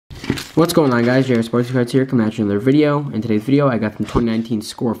What's going on, guys? JR Sports Cards here, coming at you with another video. In today's video, I got from 2019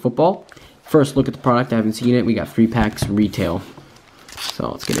 Score Football. First look at the product. I haven't seen it. We got 3 packs retail.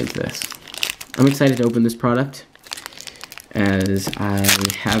 So let's get into this. I'm excited to open this product as I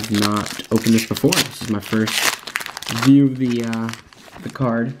have not opened this before. This is my first view of the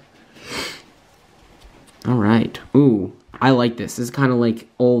card. All right. Ooh, I like this. This is kind of like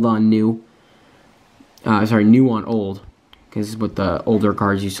old on new. New on old. This is what the older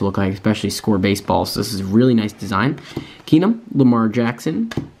cards used to look like, especially Score Baseball. So this is a really nice design. Keenum, Lamar Jackson,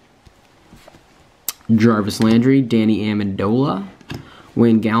 Jarvis Landry, Danny Amendola,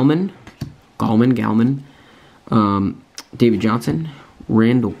 Wayne Gallman, David Johnson,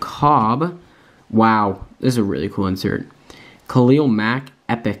 Randall Cobb. Wow, this is a really cool insert. Khalil Mack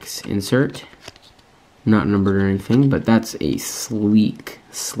Epics insert. Not numbered or anything, but that's a sleek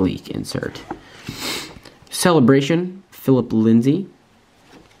insert. Celebration. Philip Lindsay,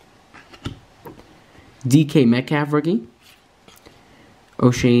 DK Metcalf rookie,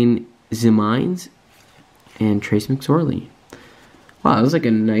 O'Shane Zimines, and Trace McSorley. Wow, that was like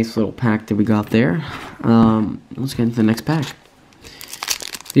a nice little pack that we got there. Let's get into the next pack.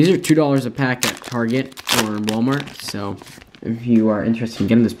 These are $2 a pack at Target or Walmart, so if you are interested in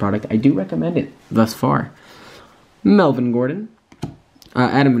getting this product, I do recommend it thus far. Melvin Gordon,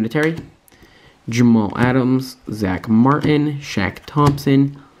 Adam Vinatieri, Jamal Adams, Zach Martin, Shaq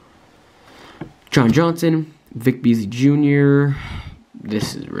Thompson, John Johnson, Vic Beasley Jr.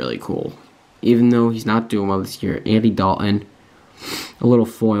 This is really cool. Even though he's not doing well this year, Andy Dalton, a little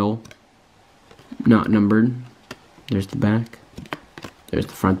foil, not numbered. There's the back. There's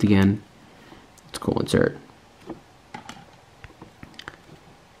the front again. It's a cool insert.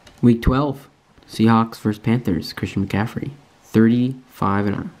 Week 12, Seahawks vs. Panthers, Christian McCaffrey,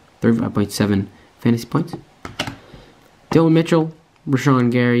 35.7 fantasy points. Dylan Mitchell,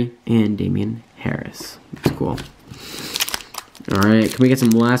 Rashawn Gary, and Damian Harris. That's cool. Alright, can we get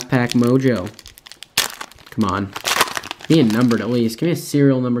some last pack mojo? Come on. Be a numbered at least. Give me a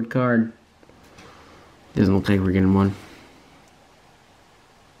serial numbered card. Doesn't look like we're getting one.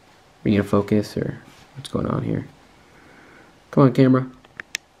 We need to focus, or what's going on here? Come on, camera.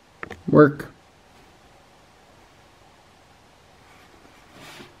 Work.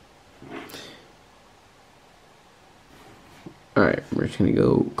 Alright, we're just going to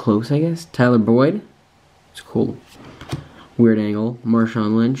go close, I guess. Tyler Boyd. It's cool. Weird angle.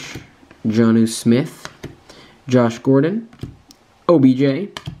 Marshawn Lynch. Jonnu Smith. Josh Gordon.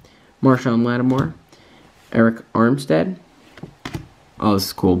 OBJ. Marshawn Lattimore. Eric Armstead. Oh, this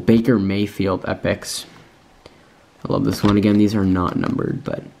is cool. Baker Mayfield Epics. I love this one. Again, these are not numbered,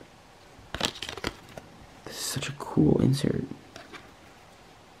 but this is such a cool insert.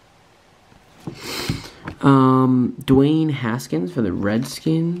 Dwayne Haskins for the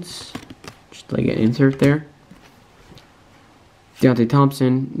Redskins. Just like an insert there. Deontay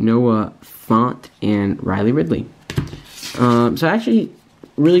Thompson, Noah Fant, and Riley Ridley. So actually,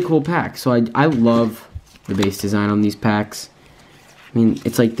 really cool pack. So I love the base design on these packs. I mean,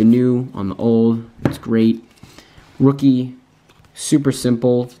 it's like the new on the old. It's great. Rookie, super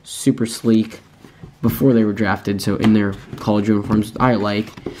simple, super sleek. Before they were drafted, so in their college uniforms, I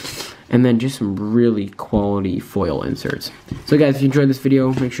like. And then just some really quality foil inserts. So guys, if you enjoyed this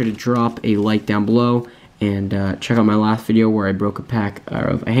video, make sure to drop a like down below. And check out my last video where I broke a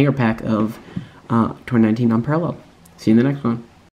hanger pack of 2019 Unparalleled. See you in the next one.